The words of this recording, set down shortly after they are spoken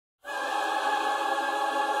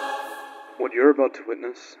What you're about to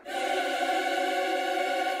witness,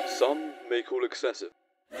 some may call excessive.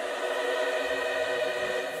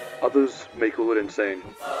 others may call it insane.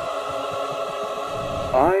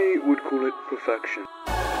 I would call it perfection.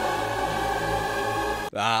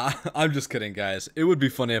 I'm just kidding, guys. It would be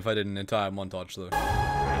funny if I did an entire montage, though.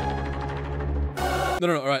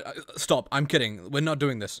 No, alright, stop. I'm kidding. We're not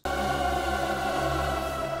doing this.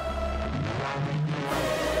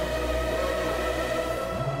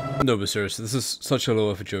 No, but seriously, this is such a low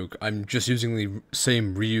of a joke. I'm just using the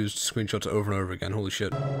same reused screenshots over and over again. Holy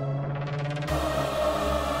shit.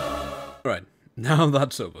 Alright, now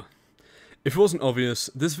that's over. If it wasn't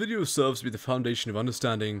obvious, this video serves to be the foundation of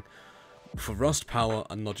understanding for Rust power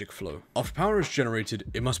and logic flow. After power is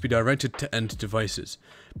generated, it must be directed to end devices.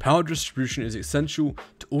 Power distribution is essential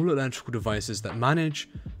to all electrical devices that manage,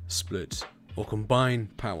 split, or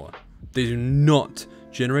combine power. They do not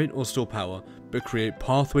generate or store power, but create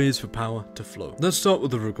pathways for power to flow. Let's start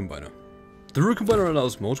with the root combiner. The root combiner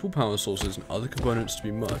allows multiple power sources and other components to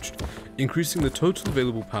be merged, increasing the total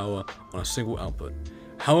available power on a single output.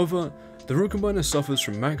 However, the root combiner suffers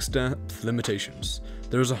from max depth limitations.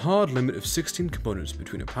 There is a hard limit of 16 components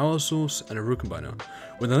between a power source and a root combiner.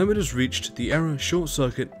 When the limit is reached, the error short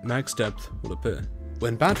circuit max depth will appear.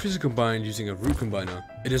 When batteries are combined using a root combiner,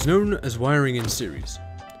 it is known as wiring in series.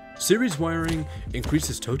 Series wiring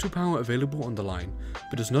increases total power available on the line,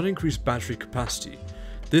 but does not increase battery capacity.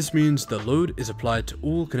 This means the load is applied to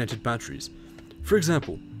all connected batteries. For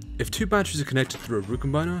example, if two batteries are connected through a root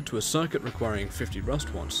combiner to a circuit requiring 50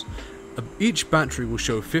 rust watts, each battery will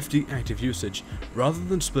show 50 active usage rather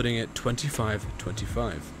than splitting it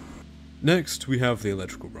 25-25. Next, we have the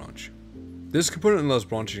electrical branch. This component allows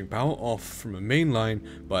branching power off from a main line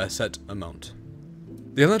by a set amount.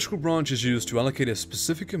 The electrical branch is used to allocate a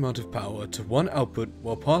specific amount of power to one output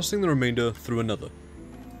while passing the remainder through another.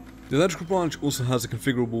 The electrical branch also has a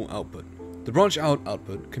configurable output. The branch out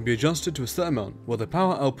output can be adjusted to a set amount while the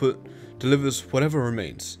power output delivers whatever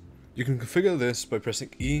remains. You can configure this by pressing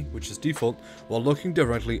E, which is default, while looking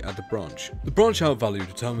directly at the branch. The branch out value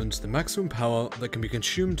determines the maximum power that can be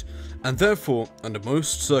consumed and therefore, under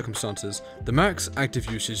most circumstances, the max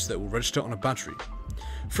active usage that will register on a battery.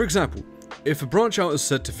 For example, if a branch out is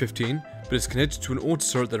set to 15, but is connected to an auto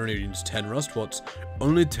turret that only needs 10 rust watts,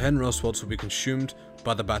 only 10 rust watts will be consumed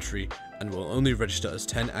by the battery and will only register as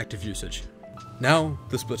 10 active usage. Now,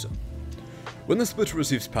 the splitter. When the splitter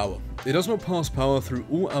receives power, it does not pass power through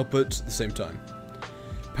all outputs at the same time.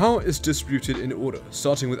 Power is distributed in order,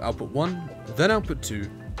 starting with output 1, then output 2,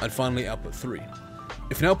 and finally output 3.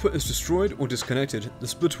 If an output is destroyed or disconnected, the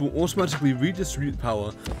splitter will automatically redistribute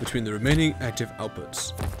power between the remaining active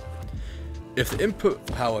outputs. If the input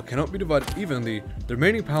power cannot be divided evenly, the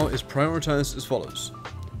remaining power is prioritized as follows.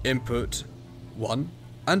 Input 1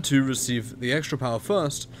 and 2 receive the extra power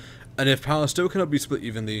first, and if power still cannot be split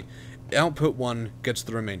evenly, output 1 gets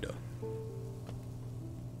the remainder.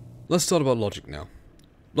 Let's start about logic now.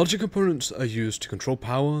 Logic components are used to control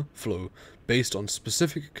power flow based on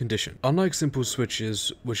specific condition. Unlike simple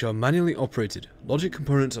switches, which are manually operated, logic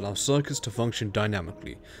components allow circuits to function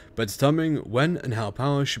dynamically by determining when and how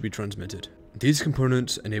power should be transmitted. These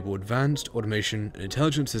components enable advanced automation and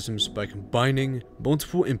intelligent systems by combining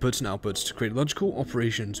multiple inputs and outputs to create logical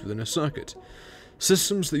operations within a circuit.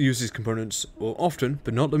 Systems that use these components will often,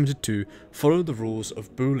 but not limited to, follow the rules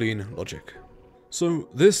of Boolean logic. So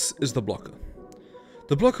this is the blocker.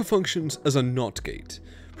 The blocker functions as a NOT gate,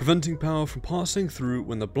 preventing power from passing through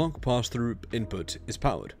when the block pass-through input is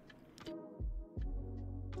powered.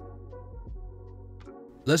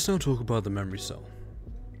 Let's now talk about the memory cell.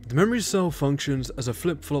 The memory cell functions as a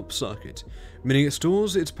flip-flop circuit, meaning it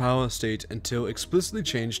stores its power state until explicitly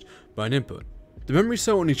changed by an input. The memory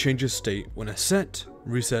cell only changes state when a set,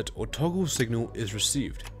 reset, or toggle signal is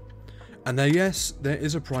received. And there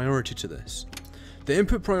is a priority to this. The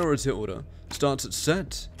input priority order starts at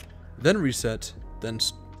set, then reset, then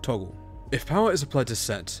toggle. If power is applied to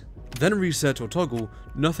set, then reset or toggle,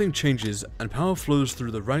 nothing changes and power flows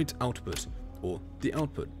through the right output, or the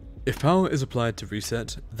output. If power is applied to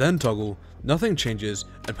reset, then toggle, nothing changes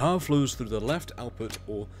and power flows through the left output,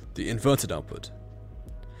 or the inverted output.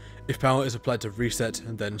 If power is applied to reset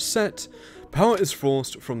and then set, power is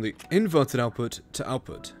forced from the inverted output to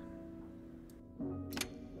output.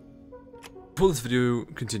 Before this video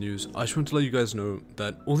continues, I just want to let you guys know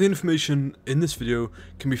that all the information in this video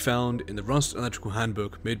can be found in the Rust Electrical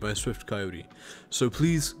Handbook made by Swift Coyote. So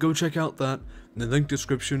please go check out that in the link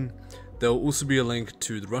description. There will also be a link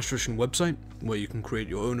to the Rustrition website, where you can create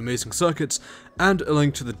your own amazing circuits, and a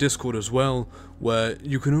link to the Discord as well, where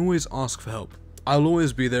you can always ask for help. I'll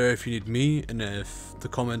always be there if you need me, and if the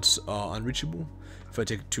comments are unreachable, if I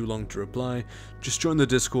take too long to reply, just join the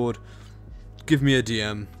Discord, give me a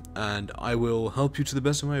DM, and I will help you to the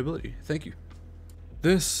best of my ability. Thank you.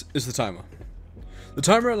 This is the timer. The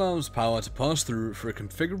timer allows power to pass through for a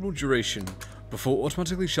configurable duration before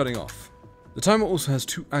automatically shutting off. The timer also has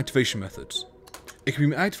two activation methods. It can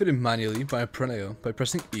be activated manually by a player by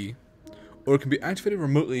pressing E, or it can be activated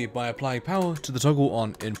remotely by applying power to the toggle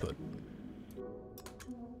on input.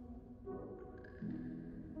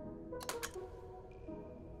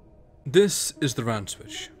 This is the round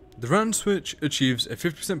switch. The round switch achieves a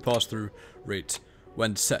 50% pass-through rate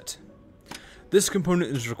when set. This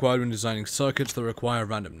component is required when designing circuits that require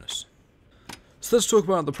randomness. So let's talk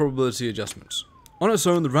about the probability adjustments. On its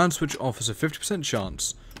own, the round switch offers a 50%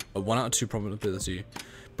 chance, a 1 out of 2 probability,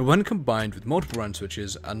 but when combined with multiple round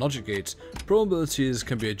switches and logic gates, probabilities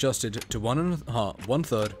can be adjusted to 1/3,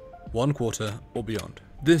 1/3, 1/4, or beyond.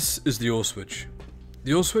 This is the OR switch.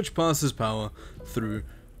 The OR switch passes power through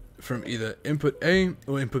from either input A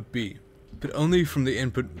or input B, but only from the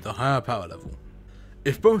input with the higher power level.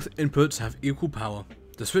 If both inputs have equal power,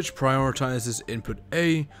 the switch prioritizes input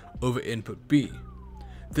A over input B.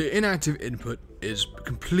 The inactive input is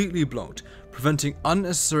completely blocked, preventing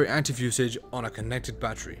unnecessary active usage on a connected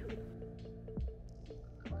battery.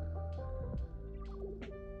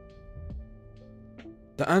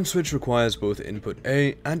 The AND switch requires both input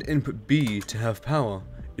A and input B to have power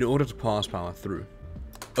in order to pass power through.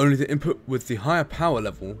 Only the input with the higher power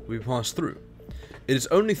level will be passed through. It is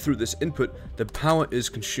only through this input that power is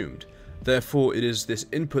consumed, therefore it is this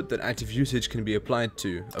input that active usage can be applied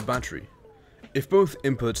to a battery. If both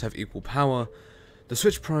inputs have equal power, the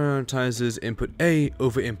switch prioritizes input A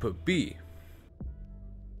over input B.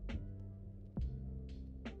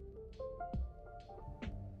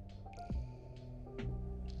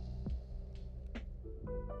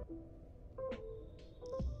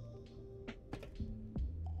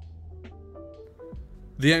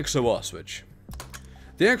 The XOR switch.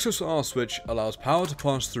 The XOR switch allows power to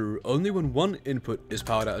pass through only when one input is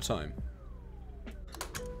powered at a time.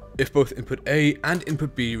 If both input A and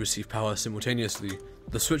input B receive power simultaneously,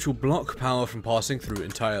 the switch will block power from passing through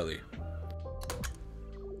entirely.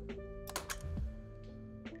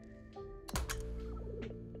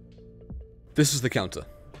 This is the counter.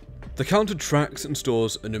 The counter tracks and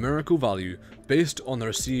stores a numerical value based on the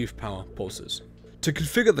received power pulses. To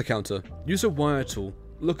configure the counter, use a wire tool,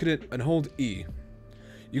 look at it and hold E.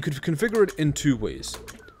 You could configure it in two ways.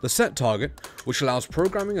 The set target, which allows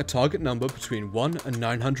programming a target number between 1 and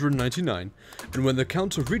 999, and when the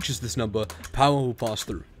counter reaches this number, power will pass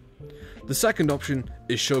through. The second option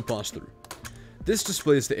is show pass through. This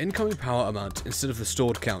displays the incoming power amount instead of the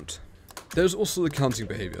stored count. There is also the counting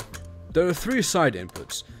behavior. There are 3 side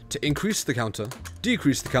inputs to increase the counter,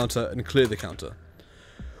 decrease the counter, and clear the counter.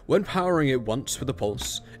 When powering it once with a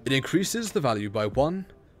pulse, it increases the value by 1,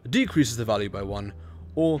 decreases the value by 1,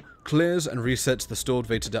 or clears and resets the stored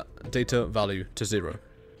data value to 0.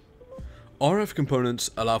 RF components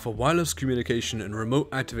allow for wireless communication and remote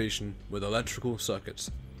activation with electrical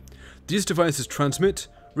circuits. These devices transmit,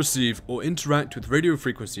 receive, or interact with radio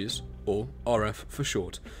frequencies, or RF for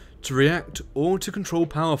short, to react or to control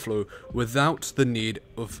power flow without the need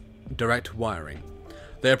of direct wiring.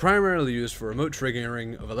 They are primarily used for remote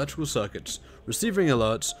triggering of electrical circuits, receiving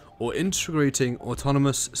alerts, or integrating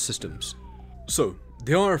autonomous systems. So,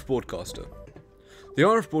 the RF broadcaster. The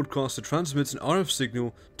RF broadcaster transmits an RF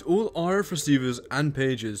signal to all RF receivers and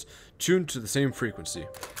pages tuned to the same frequency.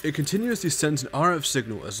 It continuously sends an RF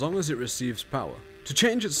signal as long as it receives power. To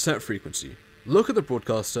change its set frequency, look at the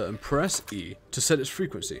broadcaster and press E to set its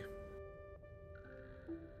frequency.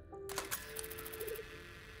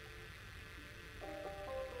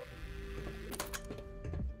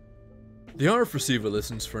 The RF receiver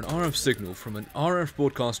listens for an RF signal from an RF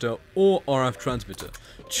broadcaster or RF transmitter,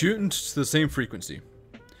 tuned to the same frequency.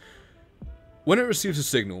 When it receives a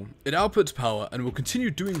signal, it outputs power and will continue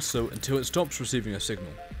doing so until it stops receiving a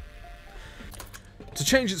signal. To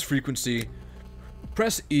change its frequency,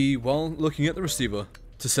 press E while looking at the receiver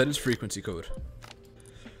to set its frequency code.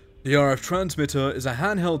 The RF transmitter is a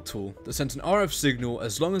handheld tool that sends an RF signal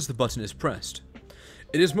as long as the button is pressed.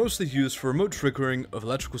 It is mostly used for remote triggering of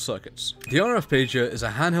electrical circuits. The RF pager is a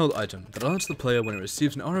handheld item that alerts the player when it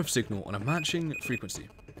receives an RF signal on a matching frequency.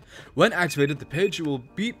 When activated, the pager will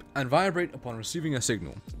beep and vibrate upon receiving a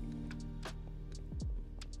signal.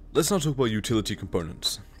 Let's now talk about utility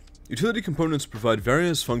components. Utility components provide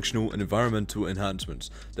various functional and environmental enhancements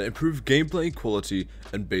that improve gameplay quality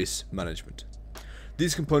and base management.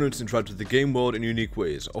 These components interact with the game world in unique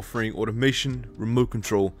ways, offering automation, remote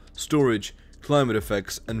control, storage, climate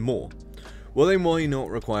effects, and more. While they might not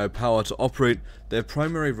require power to operate, their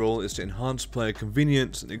primary role is to enhance player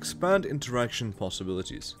convenience and expand interaction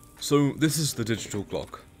possibilities. So this is the digital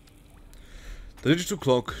clock. The digital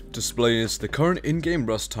clock displays the current in-game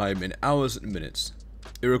rust time in hours and minutes.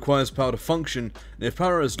 It requires power to function, and if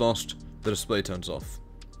power is lost, the display turns off.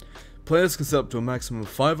 Players can set up to a maximum of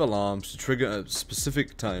 5 alarms to trigger at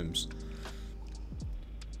specific times.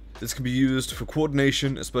 This can be used for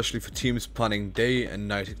coordination, especially for teams planning day and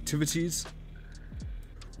night activities.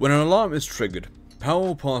 When an alarm is triggered, power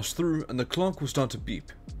will pass through and the clock will start to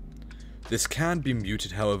beep. This can be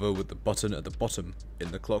muted, however, with the button at the bottom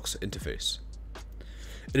in the clock's interface.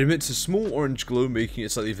 It emits a small orange glow, making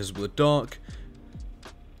it slightly visible in the dark,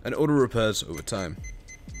 and auto repairs over time.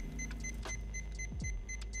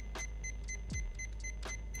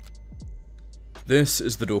 This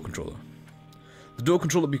is the door controller. The door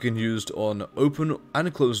controller can be used on open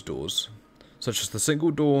and closed doors, such as the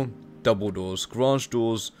single door, double doors, garage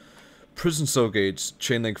doors, prison cell gates,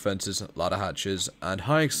 chain link fences, ladder hatches, and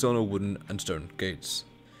high external wooden and stone gates.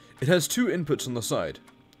 It has 2 inputs on the side,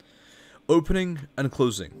 opening and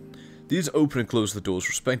closing. These open and close the doors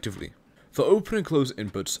respectively. The open and close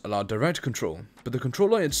inputs allow direct control, but the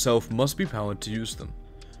controller itself must be powered to use them.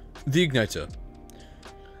 The igniter.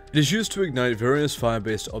 It is used to ignite various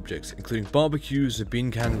fire-based objects, including barbecues,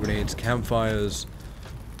 bean can grenades, campfires,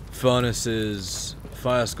 furnaces,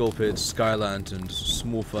 fire skull pits, sky lanterns,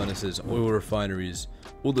 small furnaces, oil refineries,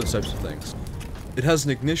 all those types of things. It has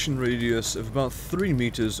an ignition radius of about 3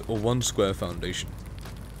 meters or 1 square foundation.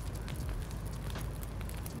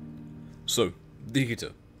 So, the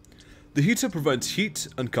heater. The heater provides heat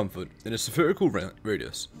and comfort in a spherical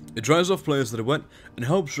radius. It dries off players that are wet and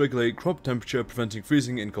helps regulate crop temperature, preventing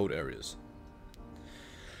freezing in cold areas.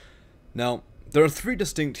 Now, there are 3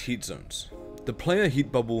 distinct heat zones: the player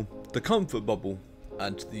heat bubble, the comfort bubble,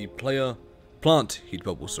 and the plant heat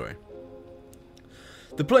bubble,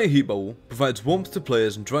 The player heat bubble provides warmth to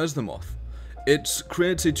players and dries them off. It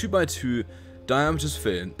creates a 2x2 diameter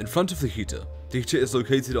sphere in front of the heater. The heater is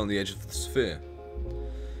located on the edge of the sphere.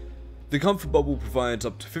 The comfort bubble provides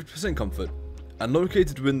up to 50% comfort, and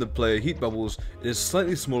located within the player heat bubbles, it is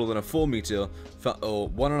slightly smaller than a 4 meter or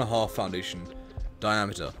 1.5 foundation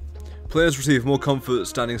diameter. Players receive more comfort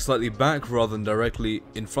standing slightly back rather than directly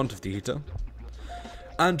in front of the heater.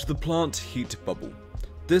 And the plant heat bubble.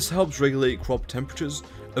 This helps regulate crop temperatures.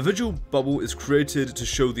 A visual bubble is created to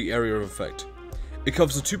show the area of effect. It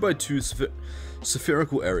covers a 2x2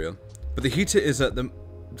 spherical area, but the heater is at the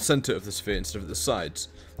center of the sphere instead of at the sides.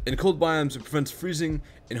 In cold biomes, it prevents freezing.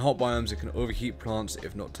 In hot biomes, it can overheat plants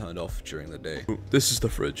if not turned off during the day. This is the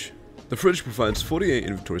fridge. The fridge provides 48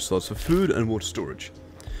 inventory slots for food and water storage.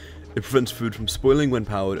 It prevents food from spoiling when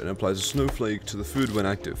powered and applies a snowflake to the food when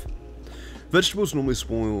active. Vegetables normally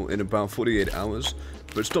spoil in about 48 hours,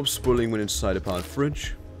 but it stops spoiling when inside a powered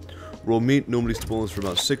fridge. Raw meat normally spoils for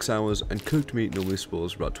about 6 hours, and cooked meat normally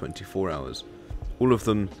spoils for about 24 hours. All of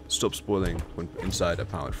them stop spoiling when inside a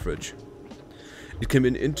powered fridge. It can be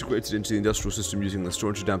integrated into the industrial system using the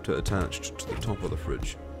storage adapter attached to the top of the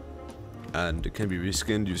fridge. And it can be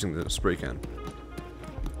reskinned using the spray can.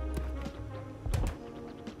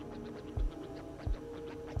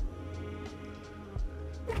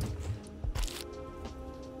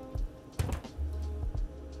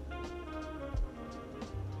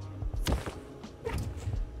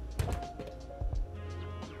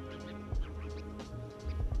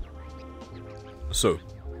 So,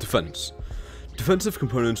 defense. Defensive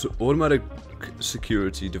components are automatic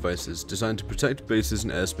security devices designed to protect bases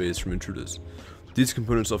and airspace from intruders. These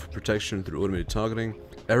components offer protection through automated targeting,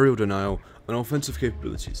 aerial denial, and offensive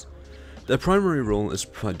capabilities. Their primary role is to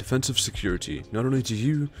provide defensive security not only to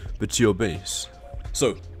you, but to your base.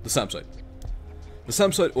 So, the SAM site. The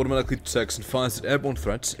SAM site automatically detects and fires at airborne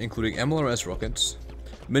threats, including MLRS rockets,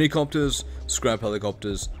 minicopters, scrap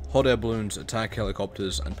helicopters, hot air balloons, attack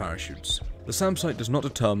helicopters, and parachutes. The SAM site does not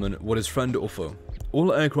determine what is friend or foe.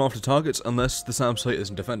 All aircraft are targets unless the SAM site is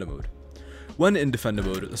in defender mode. When in defender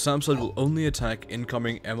mode, the SAM site will only attack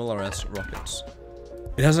incoming MLRS rockets.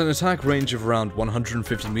 It has an attack range of around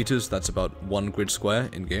 150 meters, that's about 1 grid square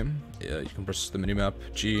in game. You can press the minimap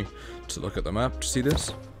G to look at the map to see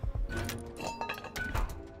this.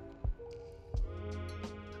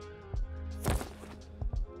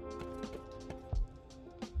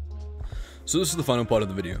 So this is the final part of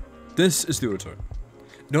the video. This is the auto.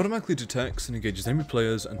 It automatically detects and engages enemy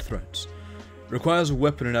players and threats. It requires a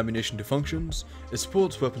weapon and ammunition to functions. It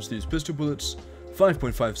supports weapons to use pistol bullets,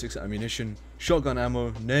 5.56 ammunition, shotgun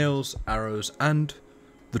ammo, nails, arrows, and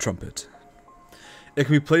the trumpet. It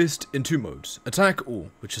can be placed in two modes. Attack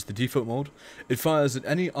All, which is the default mode. It fires at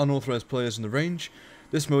any unauthorized players in the range.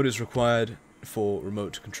 This mode is required for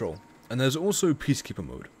remote control. And there's also Peacekeeper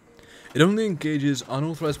mode. It only engages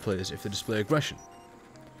unauthorized players if they display aggression.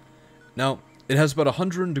 Now, it has about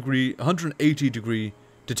 180 degree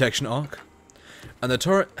detection arc, and the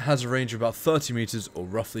turret has a range of about 30 meters or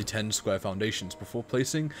roughly 10 square foundations. Before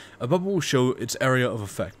placing, a bubble will show its area of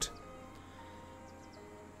effect.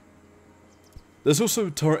 There's also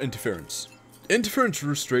turret interference. Interference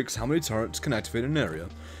restricts how many turrets can activate an area.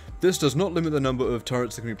 This does not limit the number of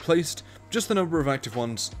turrets that can be placed, just the number of active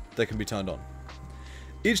ones that can be turned on.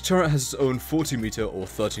 Each turret has its own 40 meter or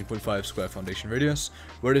 13.5 square foundation radius,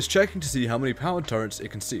 where it is checking to see how many powered turrets it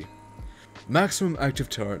can see. Maximum active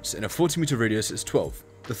turrets in a 40 meter radius is 12.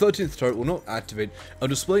 The 13th turret will not activate or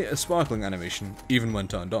display a sparkling animation, even when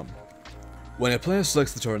turned on. When a player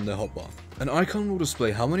selects the turret in their hotbar, an icon will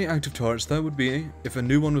display how many active turrets there would be if a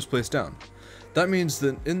new one was placed down. That means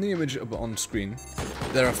that in the image on screen,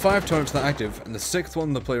 there are 5 turrets that are active, and the 6th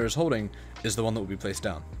one the player is holding is the one that will be placed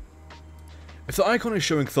down. If the icon is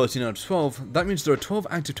showing 13 out of 12, that means there are 12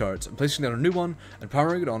 active turrets, and placing down a new one and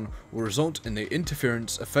powering it on will result in the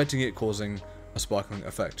interference affecting it, causing a sparkling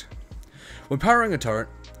effect. When powering a turret,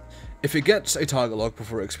 if it gets a target lock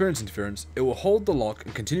before it experiences interference, it will hold the lock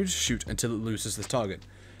and continue to shoot until it loses this target.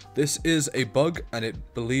 This is a bug, and I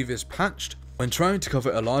believe is patched. When trying to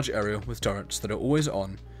cover a large area with turrets that are always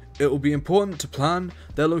on, it will be important to plan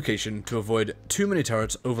their location to avoid too many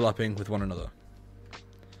turrets overlapping with one another.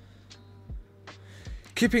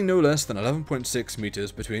 Keeping no less than 11.6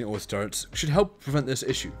 meters between auto turrets should help prevent this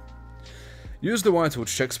issue. Use the wire tool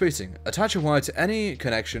to check spacing. Attach a wire to any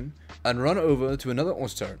connection and run over to another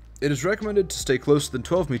auto turret. It is recommended to stay closer than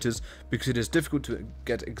 12 meters because it is difficult to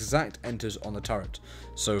get exact enters on the turret.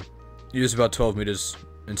 So use about 12 meters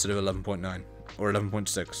instead of 11.9 or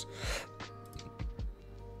 11.6.